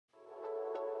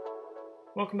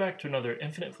Welcome back to another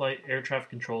Infinite Flight Air Traffic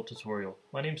Control tutorial.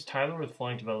 My name is Tyler with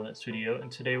Flying Development Studio, and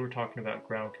today we're talking about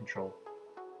ground control.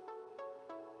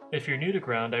 If you're new to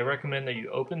ground, I recommend that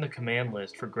you open the command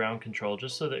list for ground control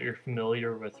just so that you're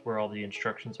familiar with where all the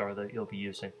instructions are that you'll be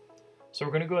using. So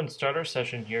we're going to go ahead and start our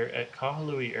session here at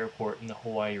Kahului Airport in the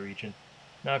Hawaii region.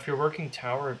 Now if you're working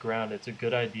tower or ground, it's a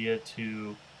good idea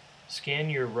to scan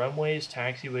your runways,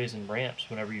 taxiways, and ramps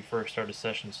whenever you first start a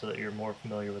session so that you're more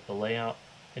familiar with the layout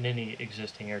and any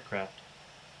existing aircraft.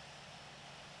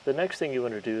 The next thing you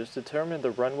want to do is determine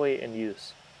the runway in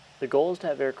use. The goal is to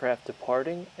have aircraft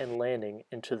departing and landing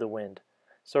into the wind.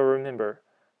 So remember,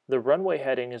 the runway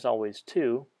heading is always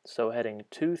to, so heading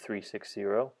to 360,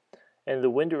 and the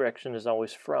wind direction is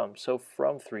always from, so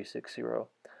from 360.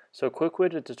 So a quick way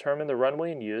to determine the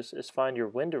runway in use is find your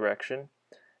wind direction,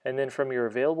 and then from your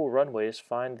available runways,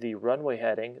 find the runway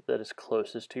heading that is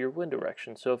closest to your wind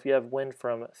direction. So if you have wind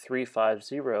from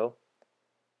 350,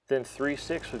 then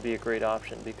 36 would be a great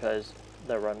option because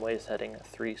the runway is heading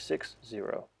 360.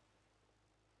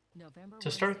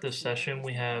 To start this session,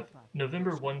 we have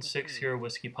November 160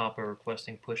 Whiskey Papa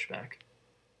requesting pushback.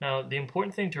 Now, the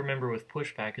important thing to remember with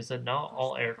pushback is that not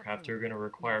all aircraft are going to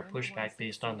require pushback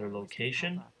based on their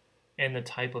location and the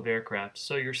type of aircraft.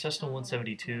 So your Cessna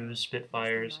 172s,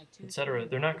 Spitfires, etc.,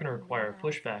 they're not going to require a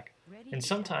pushback. And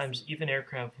sometimes even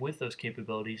aircraft with those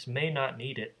capabilities may not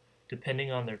need it.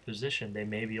 Depending on their position, they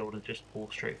may be able to just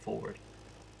pull straight forward.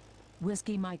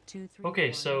 Whiskey Mike 23.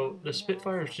 Okay, so the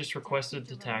Spitfire is just requested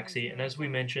to taxi, and as we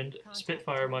mentioned,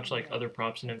 Spitfire, much like other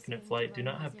props in Infinite Flight, do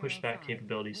not have pushback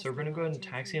capabilities, so we're going to go ahead and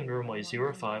taxi them to runway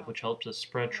 05, which helps us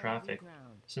spread traffic,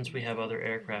 since we have other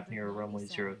aircraft near runway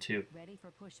 02.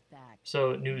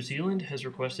 So New Zealand has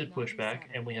requested pushback,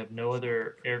 and we have no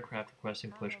other aircraft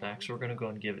requesting pushback, so we're going to go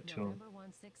ahead and give it to them.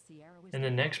 And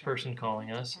the next person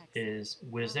calling us is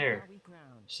Wizz Air.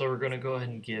 So we're going to go ahead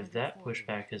and give that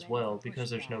pushback as well because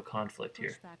there's no conflict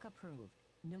here.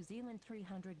 New Zealand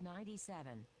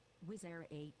 397, Wizz Air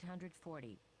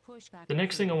 840. The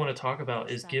next thing I want to talk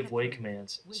about is give way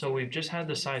commands. So we've just had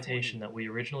the citation that we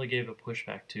originally gave a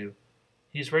pushback to.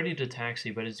 He's ready to taxi,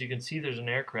 but as you can see there's an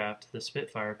aircraft, the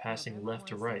Spitfire, passing left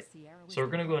to right. So we're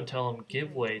going to go and tell him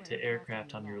give way to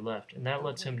aircraft on your left, and that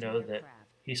lets him know that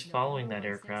he's following that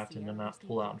aircraft and to not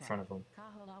pull out in front of him.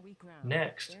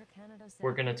 Next,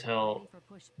 we're going to tell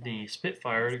the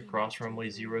Spitfire to cross runway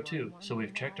 02. So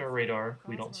we've checked our radar,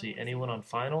 we don't see anyone on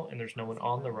final, and there's no one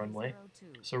on the runway,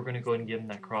 so we're going to go ahead and give him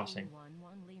that crossing.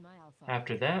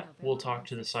 After that, we'll talk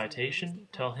to the citation,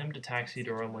 tell him to taxi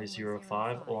to runway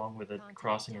 05 along with a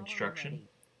crossing instruction,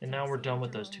 and now we're done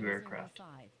with those two aircraft.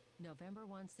 November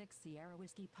 16 Sierra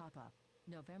Whiskey Papa.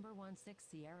 November 16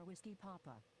 Sierra Whiskey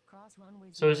Papa.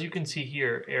 So as you can see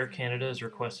here, Air Canada has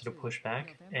requested a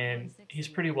pushback, and he's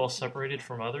pretty well separated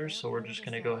from others, so we're just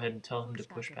going to go ahead and tell him to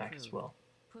push back as well.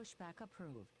 Pushback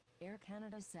approved. Air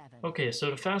Canada 7. Okay,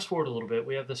 so to fast forward a little bit,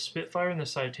 we have the Spitfire and the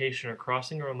citation are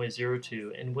crossing runway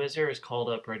 02, and Wizz Air is called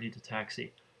up ready to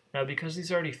taxi. Now because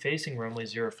he's already facing runway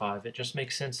 05, it just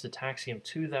makes sense to taxi him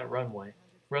to that runway,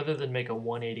 rather than make a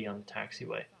 180 on the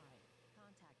taxiway.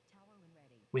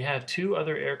 We have two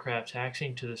other aircraft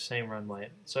taxiing to the same runway,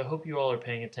 so I hope you all are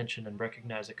paying attention and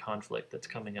recognize a conflict that's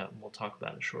coming up, and we'll talk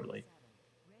about it shortly.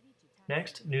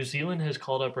 Next, New Zealand has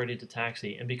called up ready to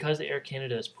taxi, and because Air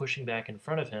Canada is pushing back in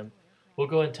front of him, we'll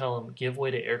go ahead and tell him give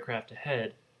way to aircraft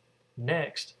ahead.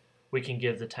 Next, we can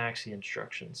give the taxi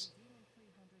instructions.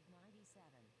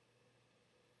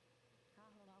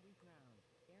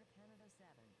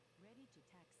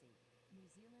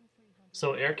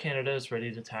 So Air Canada is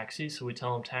ready to taxi, so we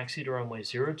tell him taxi to runway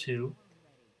 02.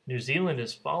 New Zealand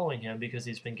is following him because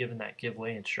he's been given that give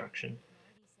way instruction.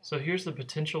 So here's the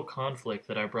potential conflict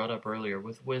that I brought up earlier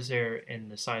with Wizz Air and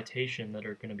the citation that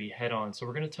are going to be head-on. So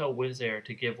we're going to tell Wizz Air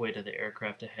to give way to the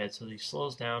aircraft ahead so that he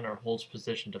slows down or holds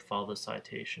position to follow the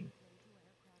citation.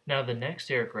 Now the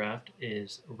next aircraft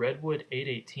is Redwood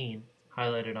 818,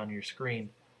 highlighted on your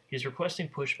screen. He's requesting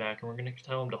pushback, and we're going to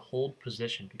tell him to hold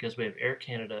position because we have Air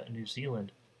Canada and New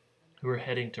Zealand who are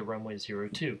heading to runway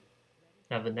 02.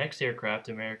 Now the next aircraft,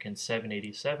 American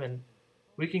 787,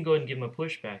 we can go ahead and give him a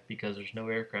pushback because there's no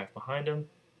aircraft behind him,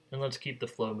 and let's keep the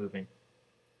flow moving.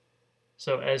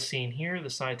 So as seen here, the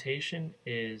citation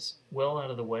is well out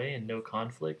of the way and no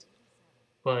conflict,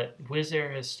 but Wizz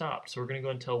Air has stopped, so we're going to go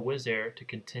and tell Wizz Air to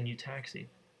continue taxi.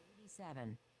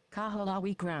 7.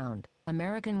 Kahului Ground,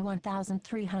 American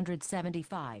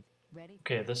 1375.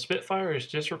 Okay, the Spitfire has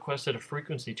just requested a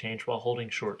frequency change while holding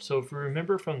short. So if we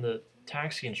remember from the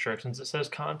taxi instructions, it says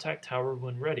contact tower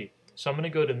when ready. So I'm going to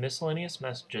go to miscellaneous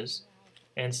messages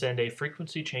and send a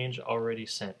frequency change already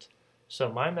sent.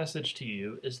 So my message to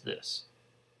you is this.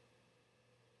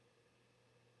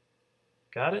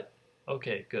 Got it?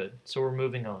 Okay, good. So we're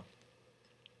moving on.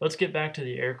 Let's get back to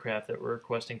the aircraft that we're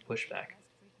requesting pushback.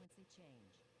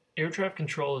 Air traffic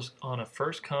control is on a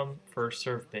first come, first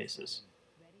served basis.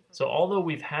 So although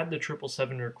we've had the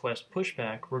 777 request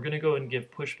pushback, we're going to go and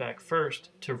give pushback first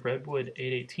to Redwood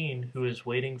 818, who is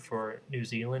waiting for New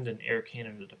Zealand and Air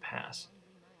Canada to pass.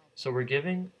 So we're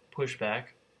giving pushback,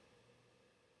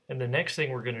 and the next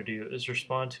thing we're going to do is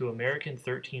respond to American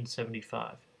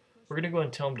 1375. We're going to go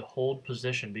and tell them to hold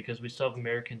position because we still have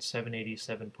American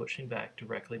 787 pushing back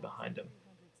directly behind him.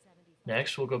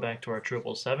 Next, we'll go back to our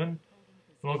 777, and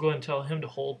we'll go and tell him to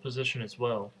hold position as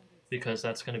well, because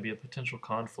that's going to be a potential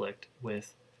conflict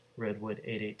with Redwood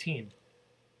 818.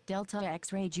 Delta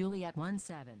X-ray Juliet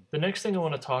 17. The next thing I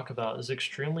want to talk about is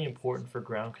extremely important for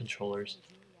ground controllers.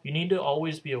 You need to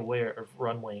always be aware of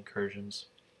runway incursions.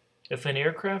 If an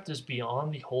aircraft is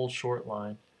beyond the hold short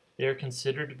line, they are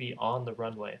considered to be on the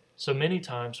runway. So many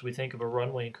times we think of a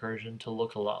runway incursion to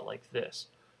look a lot like this,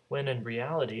 when in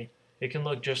reality it can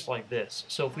look just like this.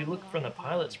 So if we look from the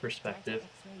pilot's perspective,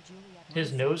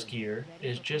 his nose gear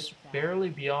is just barely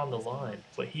beyond the line,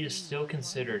 but he is still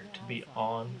considered to be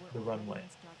on the runway.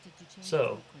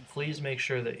 So please make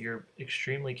sure that you're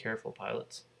extremely careful,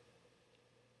 pilots.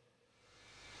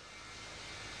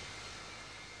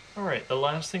 Alright, the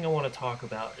last thing I want to talk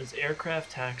about is aircraft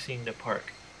taxiing to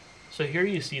park. So here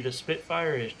you see the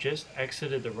Spitfire has just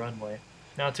exited the runway.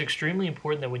 Now it's extremely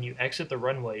important that when you exit the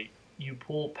runway, you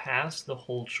pull past the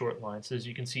hold short line. So as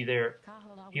you can see there,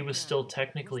 he was still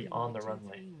technically on the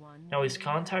runway. Now he's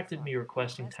contacted me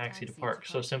requesting taxi to park,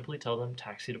 so simply tell them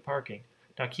taxi to parking.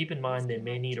 Now keep in mind they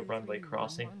may need a runway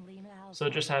crossing, so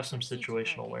just have some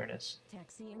situational awareness.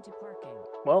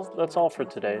 Well, that's all for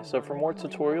today. So for more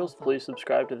tutorials, please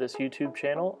subscribe to this YouTube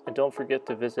channel, and don't forget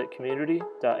to visit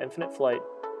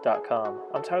community.infiniteflight.com.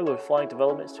 I'm Tyler with Flying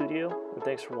Development Studio, and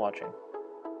thanks for watching.